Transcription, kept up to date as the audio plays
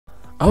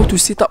How to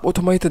set up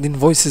automated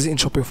invoices in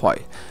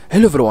Shopify.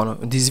 Hello everyone,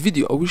 in this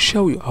video I will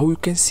show you how you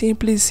can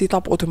simply set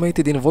up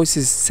automated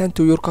invoices sent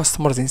to your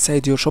customers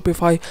inside your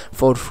Shopify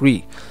for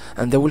free.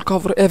 And I will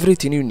cover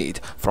everything you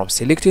need, from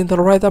selecting the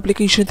right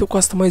application to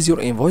customize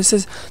your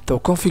invoices to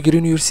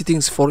configuring your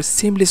settings for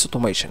seamless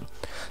automation.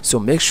 So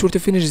make sure to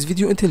finish this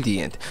video until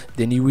the end,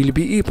 then you will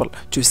be able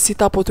to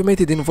set up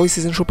automated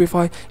invoices in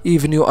Shopify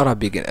even you are a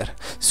beginner.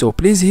 So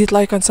please hit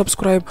like and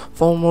subscribe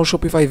for more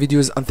Shopify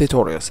videos and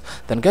tutorials.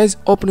 Then guys,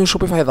 open your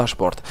Shopify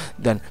dashboard,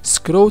 then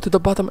scroll to the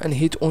bottom and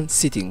hit on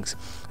settings,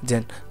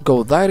 then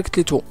go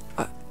directly to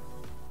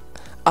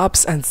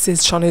apps and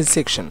sales channel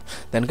section.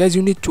 Then guys,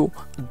 you need to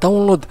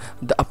download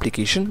the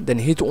application, then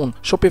hit on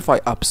Shopify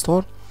App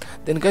Store.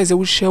 Then guys, I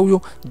will show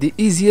you the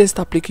easiest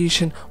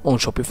application on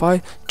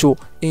Shopify to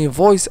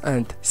invoice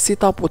and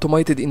set up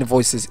automated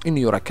invoices in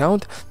your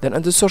account. Then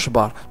in the search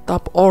bar,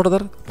 tap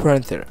order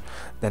printer,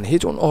 then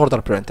hit on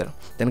order printer.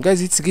 Then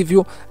guys, it's give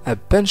you a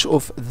bunch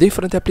of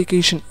different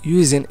applications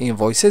using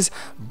invoices,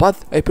 but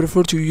I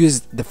prefer to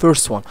use the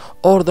first one,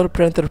 order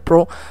printer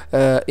pro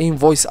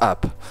invoice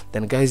app.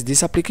 Then guys,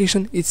 this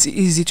application, it's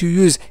easy to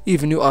use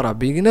even you are a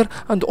beginner,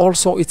 and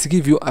also it's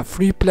give you a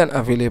free plan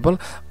available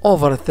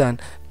over than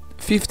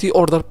 50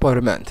 order per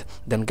month.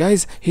 Then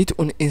guys, hit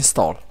on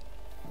install,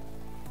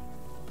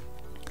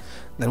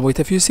 then wait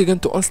a few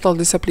seconds to install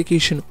this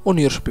application on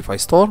your Shopify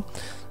store.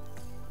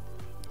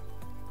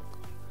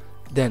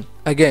 Then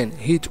again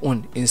hit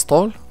on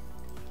install.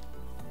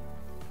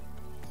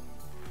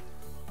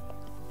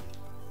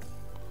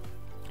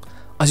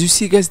 As you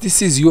see guys,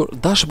 this is your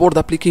dashboard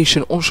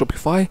application on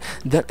Shopify.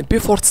 Then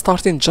before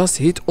starting, just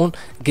hit on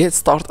get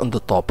start on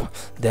the top.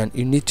 Then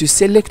you need to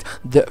select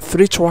the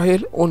free trial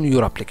on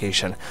your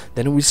application.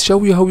 Then we'll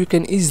show you how you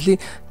can easily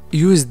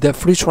use the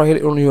free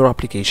trial on your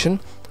application.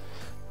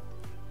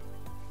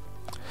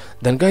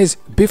 Then guys,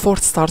 before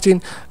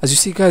starting, as you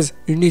see guys,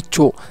 you need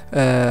to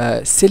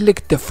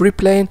select the free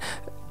plan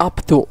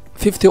up to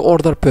 50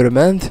 order per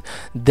month.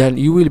 Then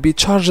you will be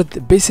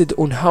charged based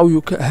on how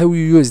you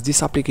use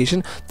this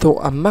application to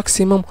a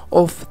maximum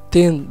of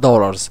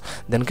 $10.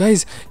 Then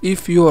guys,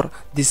 if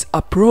this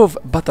approve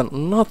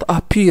button not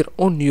appear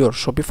on your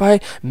Shopify,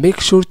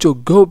 make sure to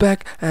go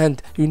back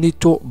and you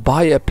need to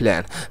buy a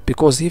plan,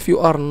 because if you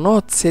are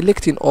not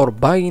selecting or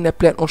buying a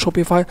plan on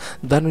Shopify,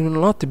 then you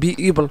will not be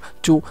able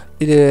to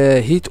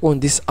hit on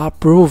this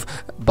approve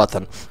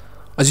button.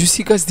 As you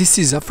see guys, this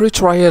is a free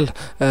trial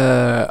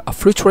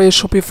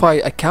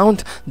Shopify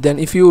account. Then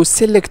if you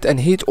select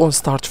and hit on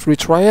start free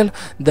trial,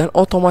 then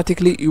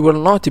automatically you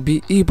will not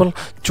be able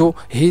to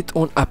hit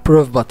on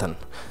approve button.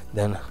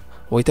 Then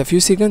wait a few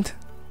seconds.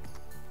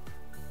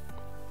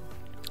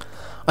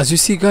 As you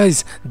see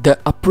guys, the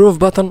approve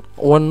button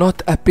will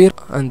not appear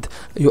and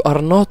you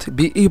are not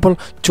be able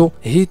to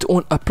hit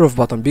on approve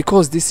button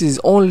because this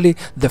is only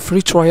the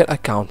free trial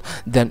account.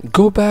 Then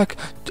go back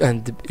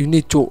and you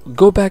need to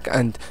go back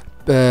and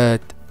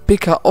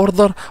pick a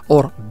order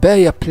or buy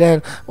a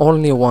plan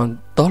only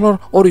 $1,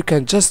 or you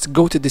can just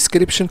go to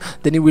description,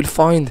 then you will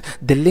find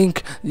the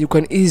link. You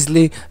can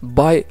easily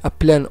buy a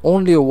plan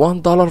only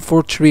 $1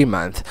 for 3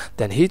 months.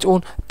 Then hit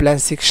on plan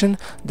section,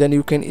 then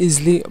you can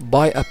easily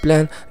buy a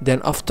plan.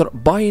 Then after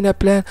buying a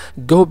plan,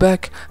 go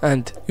back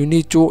and you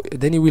need to,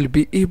 then you will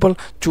be able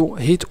to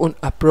hit on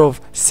approve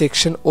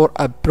section or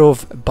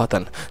approve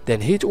button,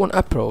 then hit on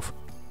approve.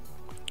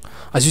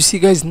 As you see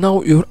guys,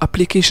 now your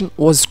application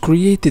was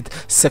created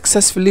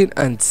successfully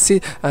and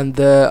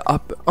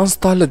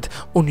installed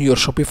on your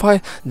Shopify.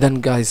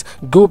 Then guys,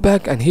 go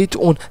back and hit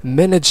on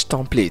manage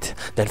template.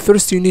 Then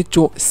first you need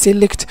to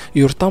select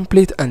your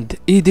template and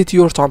edit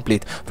your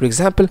template. For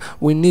example,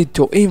 we need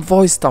to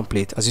invoice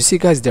template. As you see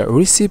guys, the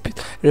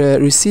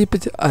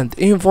receipt and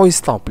invoice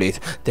template.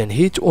 Then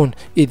hit on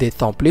edit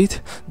template.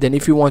 Then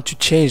if you want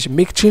to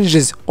make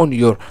changes on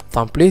your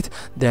template,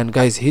 then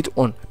guys hit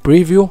on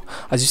preview.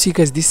 As you see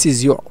guys, this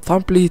is your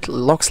template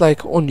looks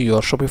like on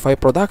your Shopify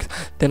product.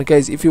 Then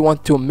guys, if you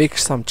want to make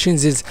some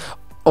changes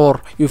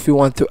or if you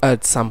want to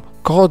add some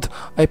code,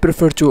 I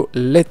prefer to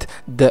let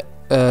the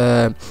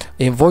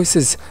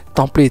invoices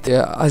template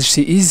as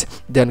she is.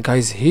 Then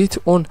guys, hit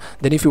on,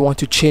 then if you want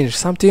to change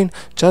something,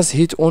 just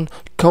hit on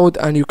code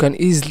and you can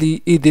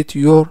easily edit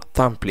your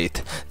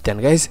template. Then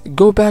guys,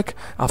 go back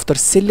after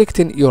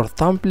selecting your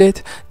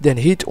template, then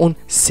hit on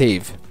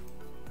save.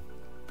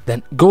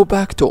 Then go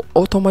back to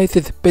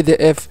automated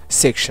PDF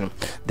section,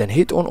 then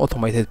hit on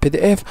automated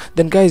PDF.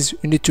 Then guys,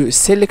 you need to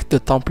select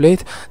the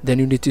template. Then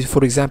you need to,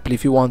 for example,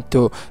 if you want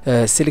to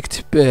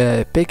select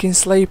packing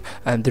slip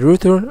and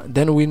return,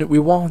 then we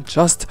want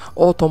just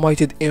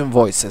automated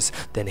invoices.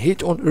 Then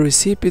hit on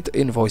receipt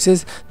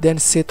invoices, then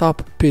set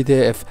up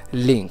PDF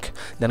link.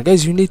 Then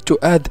guys, you need to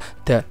add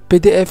the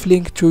PDF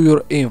link to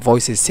your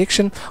invoices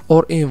section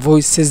or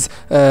invoices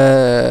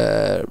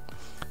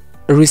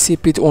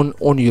receipt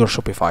on your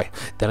Shopify.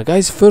 Then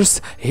guys,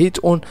 first hit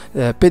on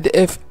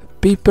PDF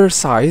paper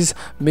size,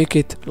 make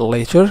it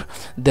later.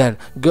 Then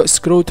go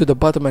scroll to the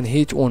bottom and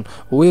hit on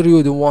where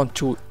you want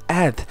to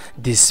add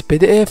this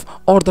PDF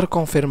order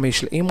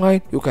confirmation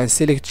email, you can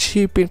select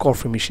shipping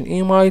confirmation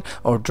email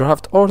or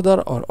draft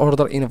order or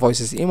order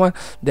invoices email,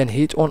 then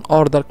hit on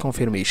order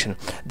confirmation.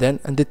 Then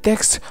in the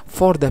text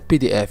for the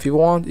PDF,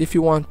 if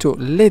you want to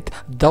let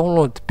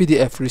download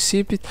PDF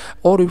receipt,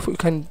 or if you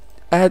can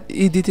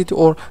edit it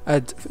or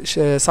add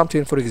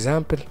something, for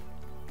example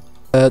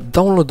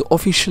download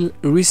official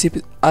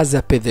receipt as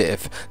a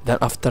PDF. Then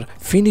after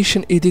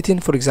finishing editing,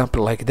 for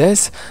example like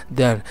this,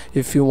 then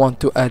if you want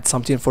to add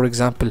something, for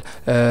example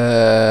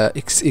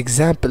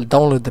example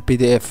download the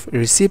PDF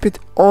receipt,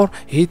 or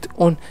hit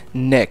on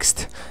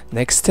next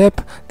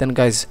step. Then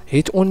guys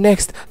hit on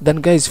next.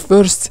 Then guys,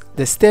 first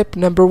the step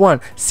number 1,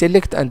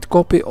 select and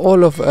copy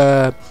all of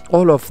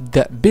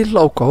the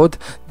below code,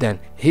 then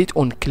hit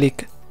on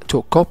click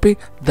to copy,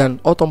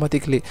 then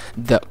automatically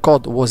the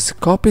code was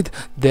copied.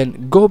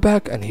 Then go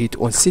back and hit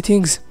on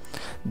settings,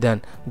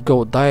 then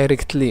go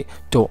directly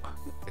to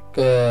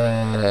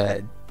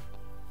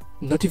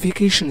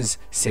notifications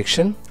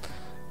section,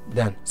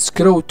 then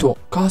scroll to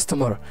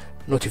customer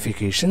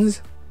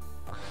notifications,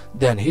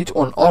 then hit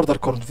on order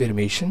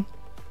confirmation.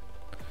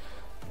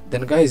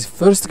 Then guys,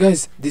 first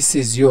guys, this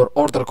is your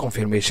order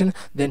confirmation,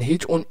 then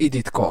hit on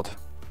edit code.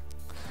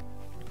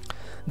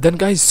 Then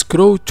guys,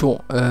 scroll to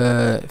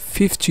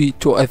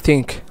 52, I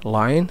think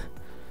line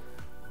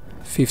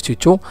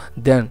 52,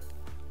 then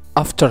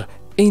after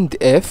int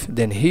f,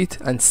 then hit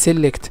and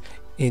select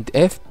int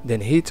f, then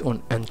hit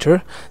on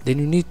enter. Then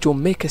you need to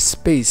make a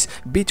space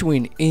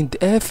between int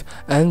f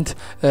and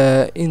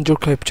enter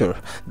capture,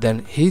 then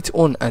hit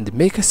on and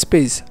make a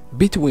space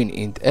between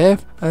int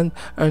f and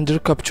enter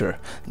capture,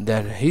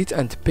 then hit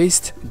and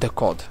paste the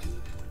code.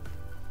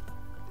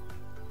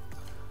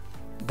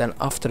 Then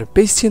after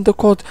pasting the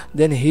code,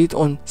 then hit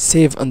on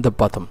save on the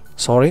bottom,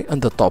 sorry,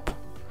 on the top,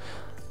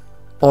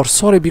 or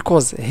sorry,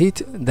 because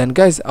hit, then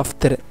guys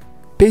after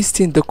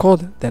pasting the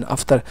code, then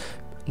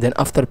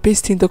after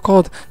pasting the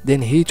code,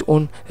 then hit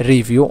on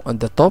review on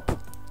the top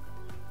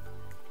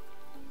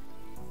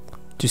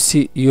to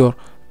see your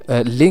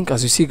link.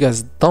 As you see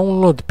guys,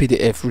 download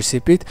PDF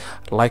receipt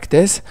like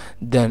this.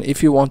 Then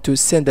if you want to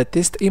send a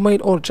test email,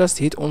 or just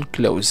hit on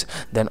close.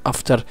 Then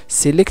after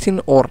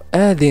selecting or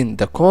adding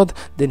the code,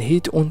 then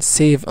hit on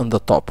save on the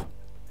top.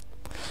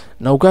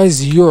 Now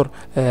guys, your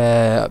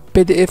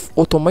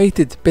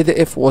automated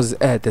PDF was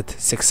added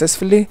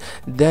successfully.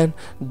 Then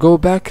go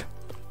back.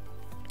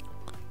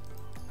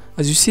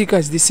 As you see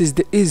guys, this is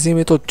the easy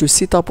method to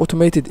set up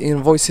automated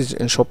invoices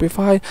in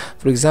Shopify.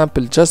 For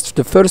example, just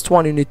the first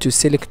one, you need to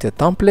select a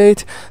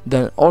template,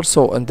 then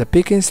also on the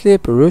picking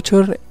slip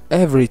return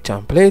every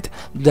template,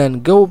 then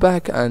go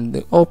back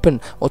and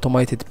open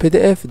automated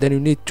PDF. Then you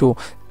need to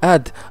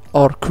add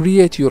or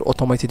create your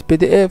automated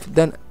PDF,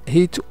 then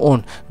hit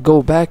on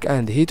go back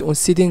and hit on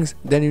settings.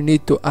 Then you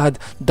need to add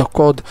the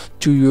code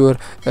to your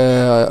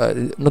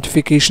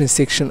notification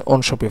section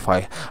on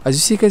Shopify. As you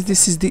see guys,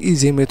 this is the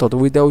easy method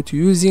without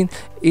using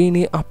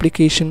any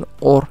application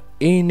or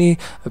any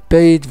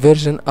paid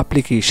version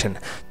application.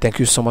 Thank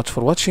you so much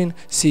for watching.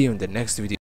 See you in the next video.